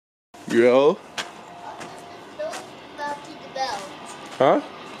Yo. Huh?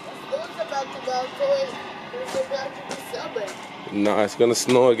 Nah, it's gonna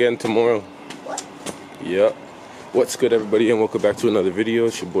snow again tomorrow. What? Yep. What's good, everybody, and welcome back to another video.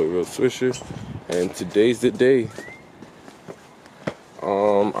 It's your boy Real Swisher, and today's the day.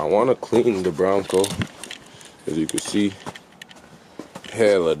 I wanna clean the Bronco. As you can see,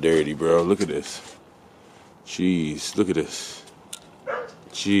 hella dirty, bro. Look at this. Jeez, look at this.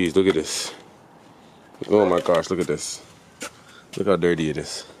 Jeez, look at this. Oh my gosh, look at this. Look how dirty it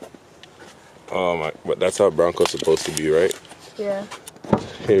is. Oh my, but that's how Bronco's supposed to be, right? Yeah.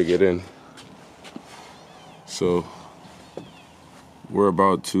 Here, get in. So, we're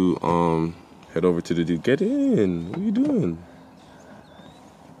about to head over to the dealership. Get in. What are you doing?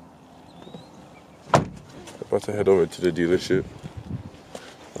 About to head over to the dealership.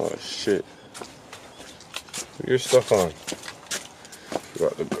 Oh shit. Put your stuff on.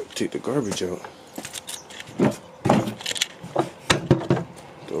 Forgot to take the garbage out.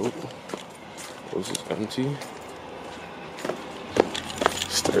 Dope. This is empty.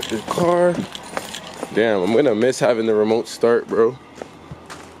 Start the car. Damn, I'm gonna miss having the remote start, bro.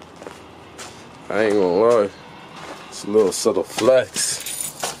 I ain't gonna lie. It's a little subtle flex.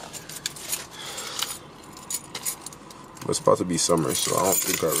 It's about to be summer, so I don't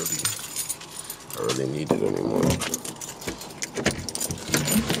think I really need it anymore.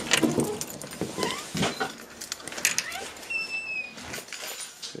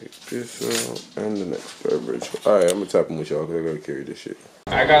 Take this out and the next beverage. Alright, I'm gonna tap them with y'all because I gotta carry this shit.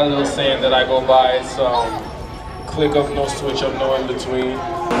 I got a little saying that I go by. It's click up, no switch up, no in between.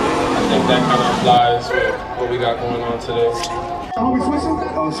 I think that kind of applies with what we got going on today. Are we switching?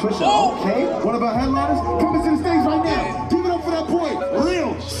 Oh, switching. Okay. One of our headliners coming to the stage right now. Give it up for that boy.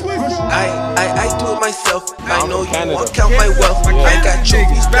 Real Swisher. I do it myself. I know you won't count my wealth. I got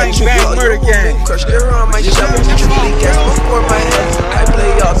trophies that you call your woman crush. They're on my shelf. Truly gas before my head. I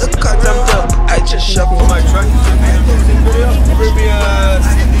play all the cards I'm dealt. I just shuffle my truck.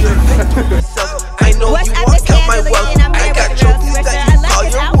 I know you won't count my wealth. I got trophies that you call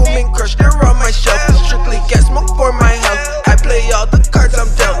your woman crush. They're on my shelf. Strictly gas smoke for my health. I play all the cards I'm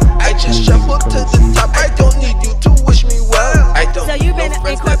dealt. I just shuffle to the top. I don't need you to wish me well. I don't. So you've been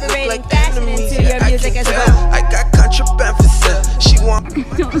incorporating like fashion into your music as well. I got contraband for sale. She want.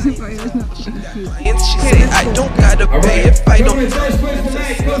 And she say I don't gotta pay if I don't.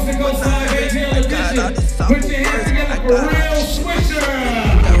 Put your hands together for Real Swisher.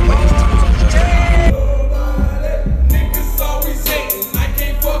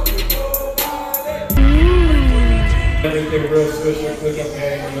 Everything Real Swisher, click up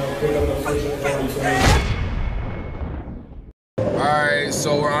and click up the Swisher. Alright, so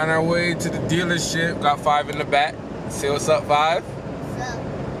we're on our way to the dealership. Got 5 in the back. Say what's up, 5? What's up?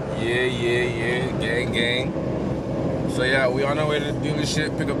 Yeah. Gang, gang. So yeah, we on our way to the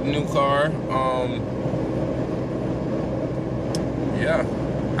dealership, pick up the new car. Yeah.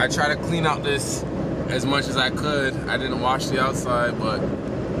 I try to clean out this as much as I could. I didn't wash the outside, but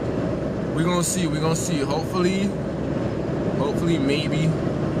we're gonna see. Hopefully maybe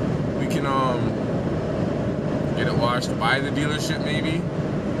we can get it washed by the dealership, maybe,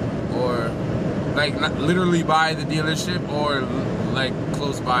 or like not literally by the dealership, or like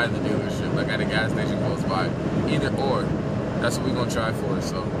close by the dealership, like at a gas station close by. Either or, that's what we're gonna try for.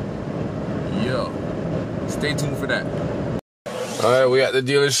 So yo, stay tuned for that. All right, we at the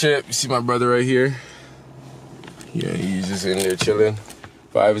dealership. You see my brother right here. Yeah, he's just in there chilling.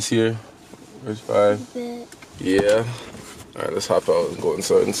 5 is here. Where's 5? Yeah. All right, let's hop out and go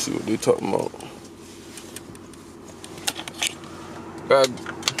inside and see what they're talking about. God.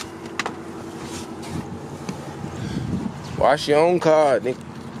 Wash your own car, nigga.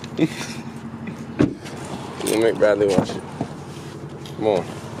 We'll make Bradley wash it. Come on.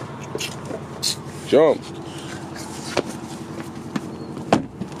 Jump.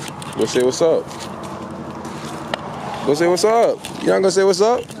 Go say what's up. Go say what's up. You not gonna say what's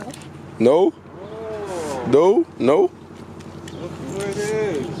up? No? No? No? Where it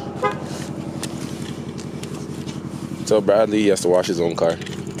is. Tell Bradley he has to wash his own car.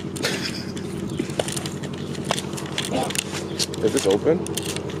 Is this open?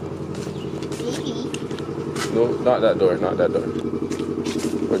 No, not that door, not that door.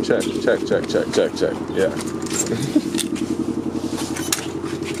 Or check. Yeah.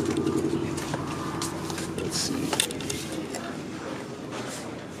 Let's see.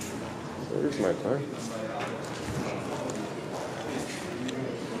 Where's my car?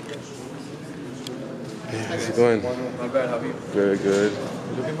 How's it going? Not bad, how are you? Good.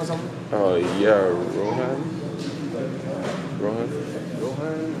 You looking for something? Oh, yeah, Rohan? Rohan?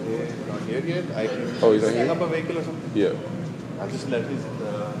 Yeah. here yet. I can Oh, he's not set here? up a vehicle or something. Yeah. I'll just let his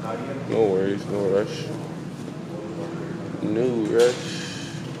guardian. No worries, no rush. No rush.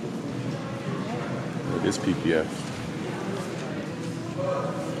 It is PPF.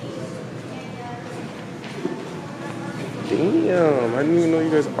 Damn, I didn't even know you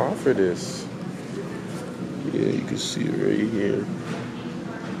guys offer this. Yeah, you can see it right here.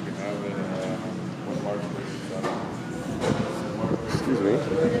 Excuse me.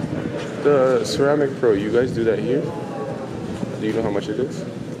 The Ceramic Pro, you guys do that here? Do you know how much it is?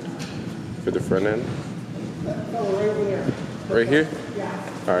 For the front end? Right here?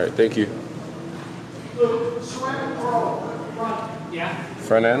 Alright, thank you. Yeah.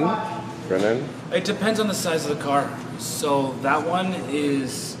 Front end? Front end? It depends on the size of the car. So that one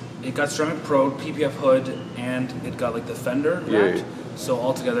is, it got Ceramic Pro, PPF hood, and it got like the fender wrapped. Yeah. So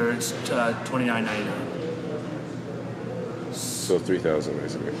altogether it's $29.99. So 3,000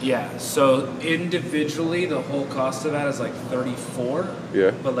 basically. Yeah. So individually, the whole cost of that is like $34.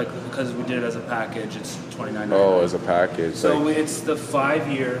 Yeah. But like because we did it as a package, it's $29.99. Oh, as a package. So like, it's the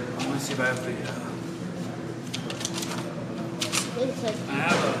 5-year. Let me see if I have the. I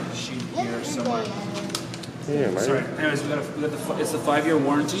have a sheet here somewhere. damn, Sorry. Anyways, we got it's the 5-year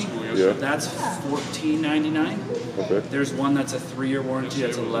warranty. Yeah. That's $14.99. Okay. There's one that's a 3-year warranty.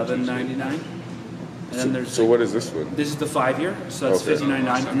 That's $11.99. And then there's So what is this one? this is the 5-year, so that's Okay.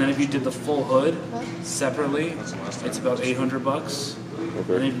 $59.99. And then if you did the full hood separately, it's about $800. And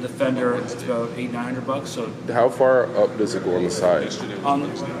Okay. then the fender, it's about $800-900. So How far up does it go on the side? Does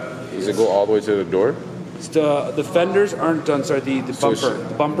it go all the way to the door? the fenders aren't done. Sorry, the So bumper, it's-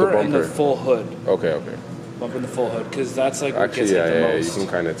 the bumper, the and the bumper. full hood. Okay, okay. Bumper and the full hood, because that's like what Actually, gets hit the yeah, most. you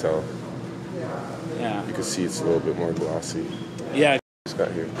can kind of tell. Yeah. You can see it's a little bit more glossy. Yeah. It's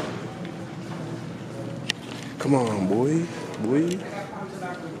got here. Come on, boy.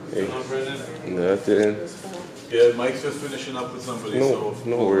 Hey, nothing. Yeah, Mike's just finishing up with somebody, No- so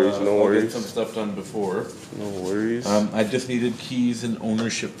no we'll, worries, no I'll worries. get some stuff done before. No worries. I just needed keys and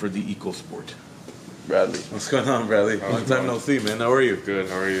ownership for the EcoSport. Bradley. What's going on, Bradley? Long time no see, man. How are you? Good,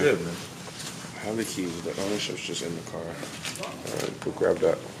 how are you? Good, man. I have the keys. The ownership's just in the car. Alright, go grab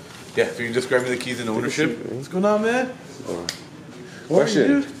that. Yeah, if you can just grab me the keys and ownership. What's going on, man?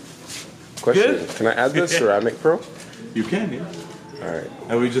 Question. Good? Can I add the Ceramic Pro? You can, yeah. Alright.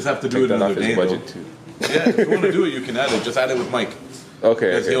 And we just have to do Take it that off another his day, budget though. too. Yeah, if you want to do it, you can add it. Just add it with Mike.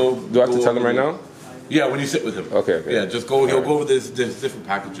 Okay. Yes, okay. he'll Do I have to go tell him right over- now? Yeah, when you sit with him. Okay, okay. Yeah, just go. He'll Alright. go over this different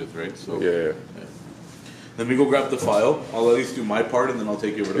packages, right? So Yeah. Let me go grab the file. I'll at least do my part, and then I'll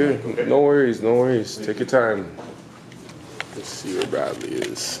take you over to Yeah. Mike. Okay. No worries, no worries. Take your time. Let's see where Bradley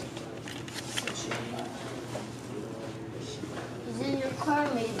is. He's in your car,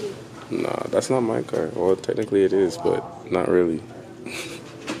 maybe. Nah, that's not my car. Well, technically it is, but not really.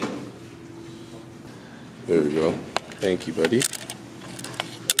 There we go. Thank you, buddy.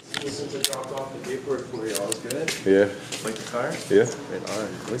 Since I dropped off the paperwork for you, all was good? Yeah. Like the car? Yeah. Right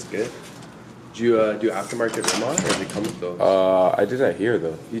on. Looks good. Do you do aftermarket rim on, or does it come with those? I did that here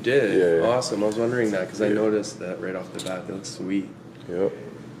though. You did? Yeah. Awesome. I was wondering that because I Yeah. noticed that right off the bat. It looks sweet. Yep.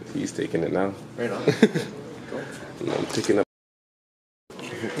 He's taking it now. Right on. And I'm picking up.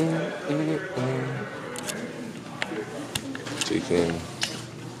 Taking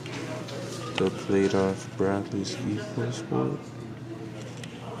the plate off Bradley's EcoSport.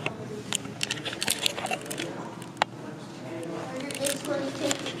 It's going to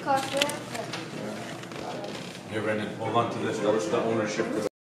take the car forever. Here, Brendan, hold on to this. That was the ownership.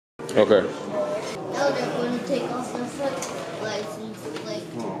 Okay. No, they're going to take off the front license plate.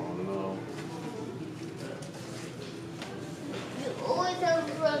 Oh no. You always have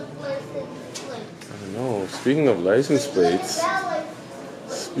front license plate. I know. Speaking of license plates.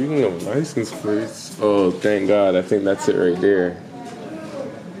 Speaking of license plates. Oh, thank God. I think that's it right there.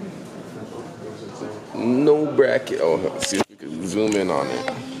 No bracket. Oh, let's see if we can zoom in on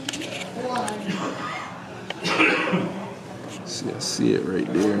it. See, I see it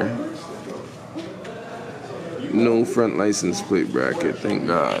right there. No front license plate bracket. Thank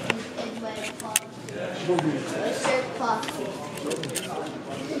God. Where's your pocket?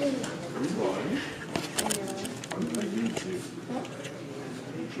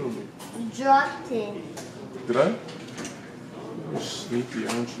 You dropped it. Did I? You're sneaky,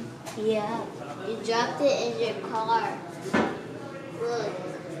 aren't you? Yeah. You dropped it in your car. Look.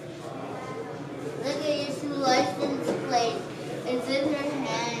 Look at your license plate. It's in your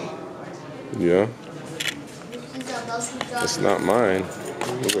hand. Yeah. She's about to drop It's not mine.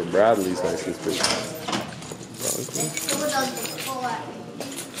 Those are Bradley's license plates. Throw it on the floor.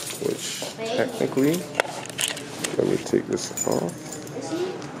 Which, technically, let me take this off. See?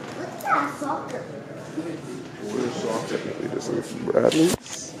 What the soccer. Technically, this is Bradley's.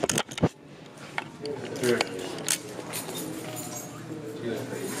 Here.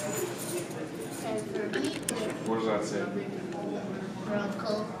 What does that say?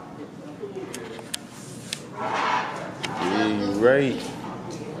 Bronco. Right.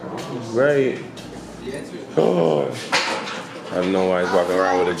 Right. Oh. I don't know why he's walking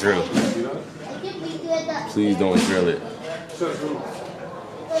around with a drill. Please don't drill it.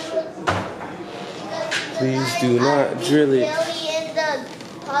 Please do not drill it. Billy in the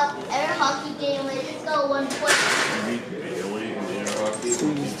air hockey game, we just got 1 point.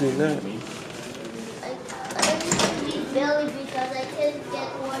 Please do not. I just beat Billy because I couldn't get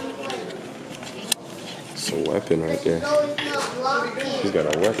 1 point. It's a weapon right there. No, it's not blocking. He's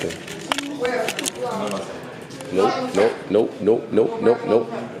got a weapon. Nope, nope, nope, nope, nope, nope, nope.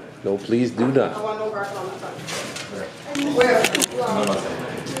 No, please do not.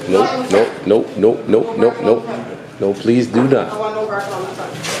 Nope, nope, nope, nope, nope, nope, nope. No, please do not.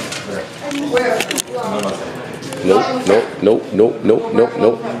 Nope, nope, nope, nope, nope, nope,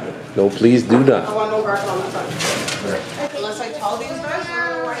 nope. No, please do not. Unless I tell these guys,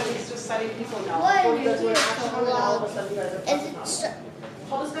 or he's just setting people now. What? Or you guys want to action or all of a sudden you guys are Is it st-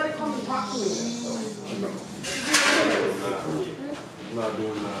 tell this guy to come and talk to me. I'm not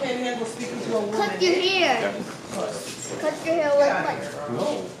doing that. Can't handle speaking to a woman. cut your hair? Cut your hair like No.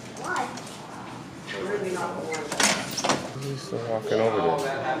 why? Really not the one. He's still walking over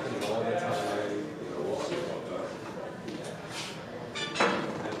there.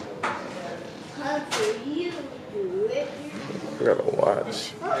 How do you do it? I gotta watch.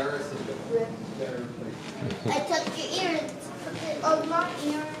 I took your ears. Oh, not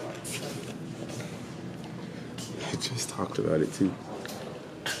ears. I just talked about it too.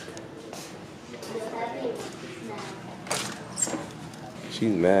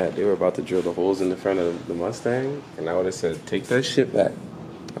 She's mad. They were about to drill the holes in the front of the Mustang, and I would have said, take that shit back.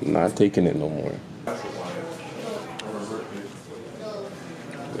 I'm not taking it no more. At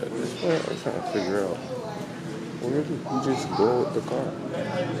this point, I'm trying to figure out, where did you just go with the car?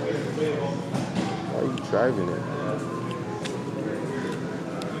 Why are you driving it?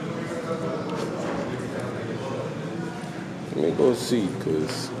 Let me go see,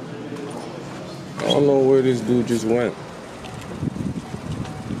 because I don't know where this dude just went.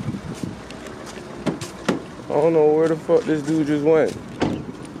 I don't know where the fuck this dude just went.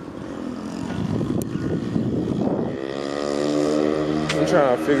 I'm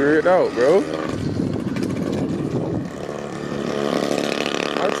trying to figure it out, bro.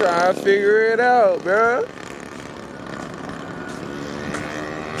 I'm trying to figure it out, bro.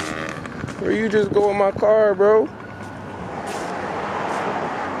 Where you just go in my car, bro?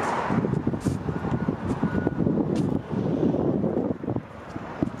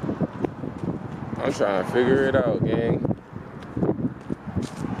 I'm trying to figure it out, gang.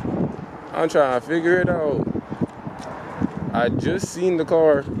 I'm trying to figure it out. I just seen the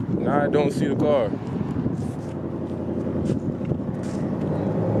car. Now I don't see the car.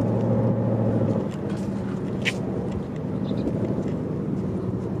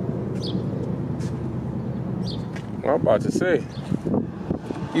 I'm about to say,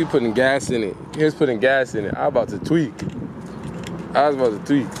 you putting gas in it. Here's putting gas in it. I'm about to tweak. I was about to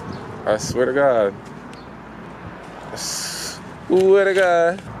tweak. I swear to God. I swear to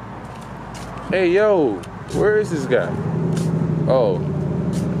God. Hey, yo, where is this guy? Oh,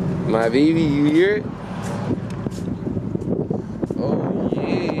 my baby, you hear it? Oh,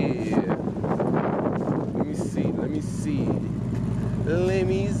 yeah. Let me see, let me see. Let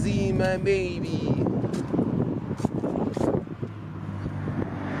me see my baby.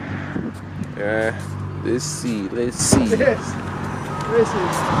 Let's see, let's see. This is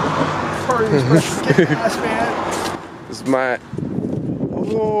Party Express gas, man. It's my.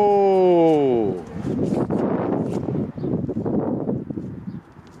 Oh.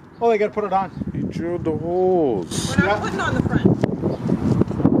 Oh, they gotta put it on. You drilled the holes. We're not putting on the front.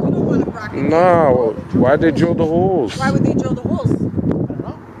 We don't want to bracket. No. Why they drill the holes? Why would they drill the holes? I don't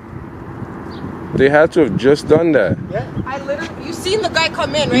know. They had to have just done that. Yeah. I literally, you seen the guy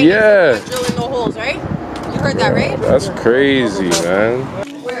come in, right? Yeah. He's drilling the holes, right? You heard that, right? That's crazy, man.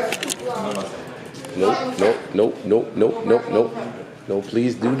 Nope, nope, nope, nope, nope, nope, nope. No,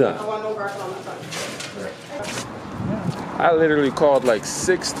 please do not. I want no bracket on the front. I literally called like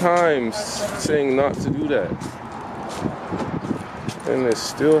 6 times saying not to do that. And it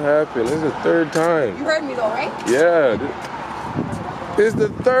still happened. This is the 3rd time. You heard me though, right? Yeah. It's the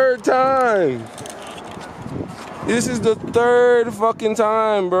 3rd time. This is the 3rd fucking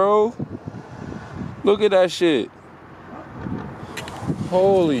time, bro. Look at that shit.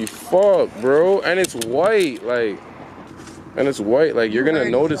 Holy fuck, bro. And it's white, like, you're gonna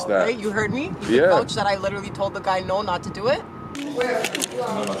notice that. Right? You heard me? You Yeah. vouch that I literally told the guy no, not to do it?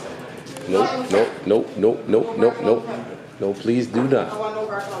 Nope. No, please do not.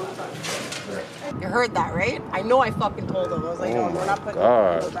 You heard that, right? I know I fucking told him. I was like, no, we're not putting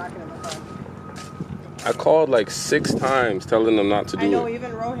God. no back in the car. I called like 6 times telling them not to do I know, it.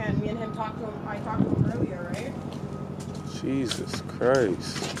 even Rohan, me and him talked to him. I talked to him earlier, right? Jesus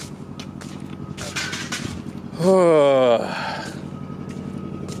Christ.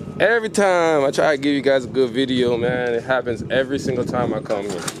 Every time I try to give you guys a good video, man, it happens every single time I come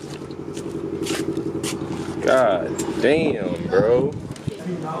here. God damn, bro.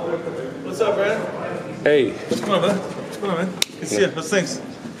 What's up, Brad? Hey. What's going on, man? What's going on, man? Good to see you. How's things?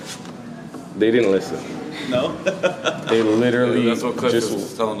 They didn't listen. No? They literally That's what Cliff just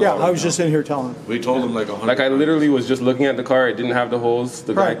was telling us. Yeah, I was just in here telling him. We told him like 100. Like I literally was just looking at the car. It didn't have the holes.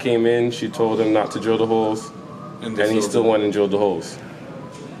 The guy Right. came in. She told him not to drill the holes, and he still went and drilled the holes.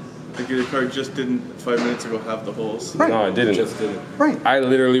 Like your car just didn't 5 minutes ago have the holes. Right. No, it didn't. Just didn't. Right. I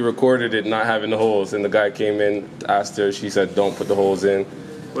literally recorded it not having the holes, and the guy came in, asked her. She said, "Don't put the holes in,"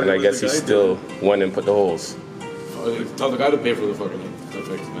 What and I was guess the he guy still went and put the holes. Tell the guy to pay for the fucking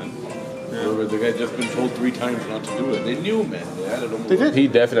fix, man. Yeah. The guy just been told 3 times not to do it. They knew, man. They had it almost. He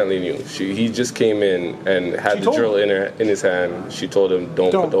definitely knew. He just came in and had the drill in his hand. She told him,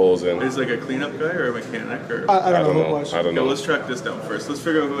 "Don't put the holes in." Is like a cleanup guy or a mechanic or? I don't know who it was. I don't know. Okay, let's track this down first. Let's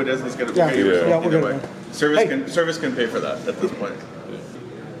figure out who it is. Let's get it. Yeah, pay we're good. Service can pay for that at this point.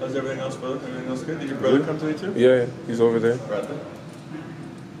 How's everything else, brother? Everything else good? Did your brother come today too? Yeah, he's over there. Bradley.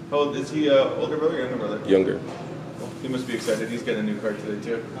 How old is he? Older brother or younger brother? Younger. He must be excited. He's getting a new car today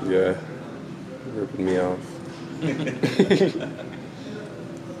too. Yeah. Ripping me off.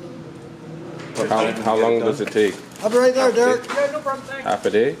 How long does it take? I'll be right there, Derek. Yeah, no problem. Thanks. Half a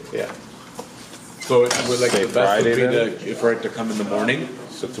day? Yeah. So it would like Say the best Friday would be for it to come in the morning.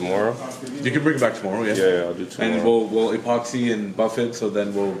 So tomorrow? You can bring it back tomorrow, yeah. Yeah, I'll do tomorrow. And we'll epoxy and buff it, so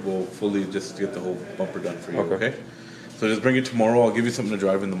then we'll fully just get the whole bumper done for you. Okay. So just bring it tomorrow. I'll give you something to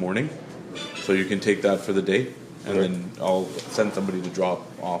drive in the morning, so you can take that for the day, and then I'll send somebody to drop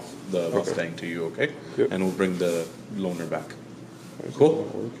off the Mustang to you. Okay. Yep. And we'll bring the loaner back. Cool.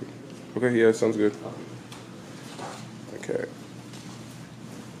 Okay. Yeah, sounds good. Okay.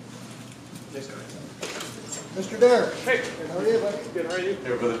 Mr. Derek. Hey. How are you, buddy? Good. How are you?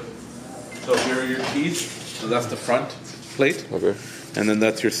 Here, brother. So here are your keys. So that's the front plate. Okay. And then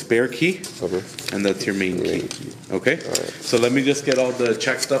that's your spare key. Okay. And that's your main key. Okay? So let me just get all the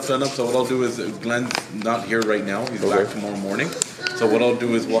check stuff done up. So what I'll do is, Glenn's not here right now. He's back tomorrow morning. So what I'll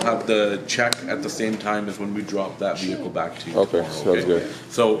do is we'll have the check at the same time as when we drop that vehicle back to you. Okay, tomorrow, sounds good.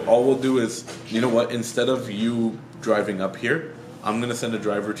 So all we'll do is, you know what? Instead of you driving up here, I'm going to send a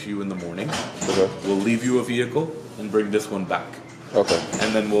driver to you in the morning. Okay. We'll leave you a vehicle and bring this one back. Okay.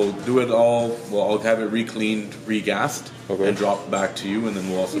 And then we'll do it all. I'll have it re-cleaned, re-gassed, and drop back to you. And then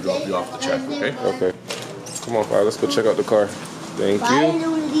we'll also drop you off the check. Okay. Okay. Come on, Fire. Let's go check out the car. Thank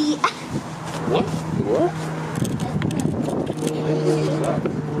you. What? What?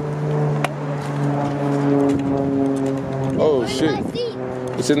 Oh shit!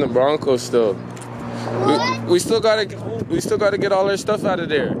 It's in the Bronco still. We still gotta get all our stuff out of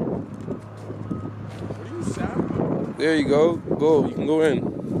there. There you go. Go. You can go in.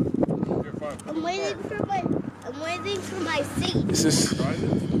 I'm waiting for my seat. This is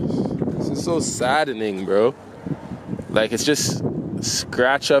so saddening, bro. Like it's just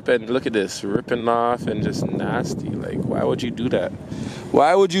scratch up and look at this, ripping off and just nasty. Like why would you do that?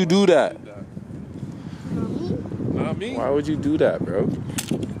 Why would you do that? Not me. Why would you do that, bro?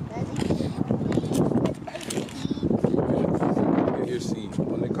 Get your seat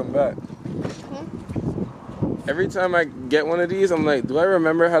when they come back. Every time I get one of these, I'm like, do I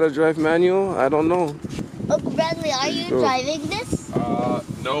remember how to drive manual? I don't know. Uncle Bradley, are you driving this?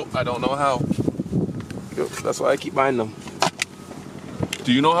 No, I don't know how. That's why I keep buying them.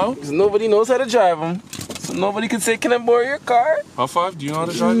 Do you know how? Because nobody knows how to drive them. So nobody can say, can I borrow your car? High five, do you know how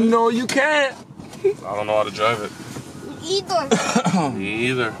to drive it? No, you can't. I don't know how to drive it. Either. Me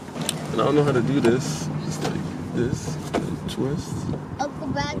either. And I don't know how to do this. Just like this, and twist. Uncle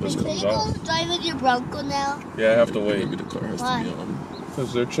Bradley, this can comes you go out. driving your Bronco now? Yeah, I have to wait. Maybe the car has Why? to be on.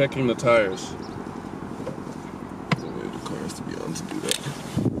 Because they're checking the tires. Maybe the car has to be on to do that.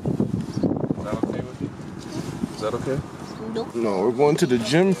 Is that okay with you? Is that okay? Nope. No, we're going to the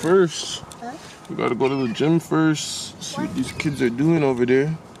gym first. Huh? We gotta go to the gym first. See what these kids are doing over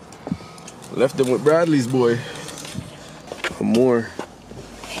there. Left them with Bradley's boy. For more.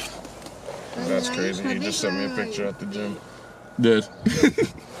 That's crazy. You just sent me a picture at the gym. Dead.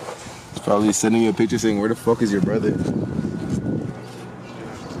 He's probably sending me a picture saying, "Where the fuck is your brother?"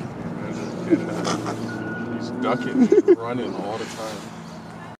 He's ducking, running all the time.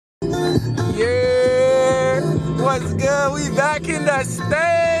 Yeah, what's good? We back in the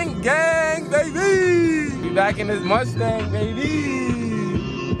Stang gang, baby. We back in this Mustang,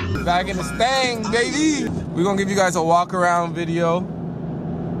 baby. Back in the Stang, baby. We're gonna give you guys a walk around video,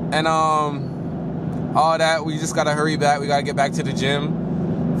 and all that. We just gotta hurry back. We gotta get back to the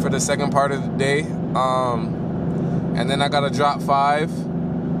gym for the second part of the day, and then I gotta drop 5,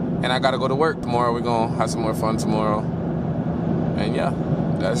 and I gotta go to work tomorrow. We're gonna have some more fun tomorrow, and yeah,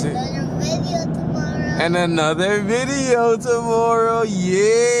 that's it. And another video tomorrow,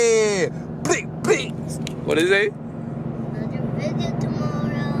 yeah. Blick, blick. What is it? Another video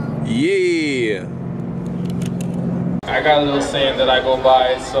tomorrow. Yeah. I got a little saying that I go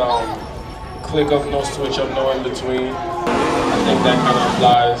by. It's click up, no switch up, no in between. I think that kind of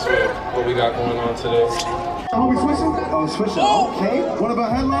applies with what we got going on today. Are we switching? Oh, switching. Okay. What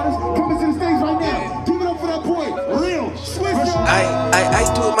about headliners? Coming to the stage right now. Give it up for that boy. Real Swisher. I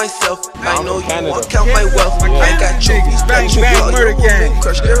do it myself. I know you won't count my wealth. I got trophies that you call your woman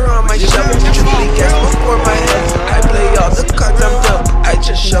crush. They're on my shelf. Truly gas before my health. I play all the cards I'm dealt. I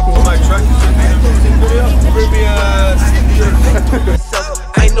just shuffle my truck.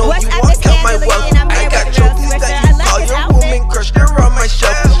 I know you won't count my wealth. I got trophies that you call your woman crush. They're on my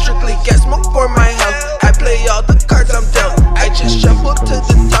shelf. Strictly gas smoke for my health. I play all the cards I'm dealt. I just shuffle to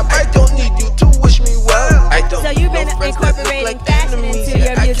the top. I don't need you to wish me well. I don't. So you've been incorporating fashion into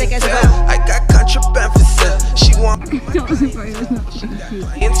your music as well. I got contraband for sale. She want.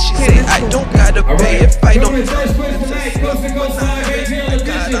 And she say I don't gotta pay if I don't. First place tonight, close to go live at Taylor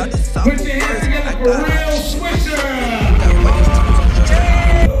Vision. Put your hands together for Real Swisher.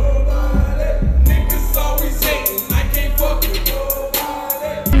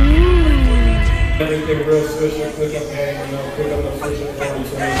 Everything Real Swisher, click up and, click up the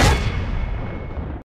Swisher.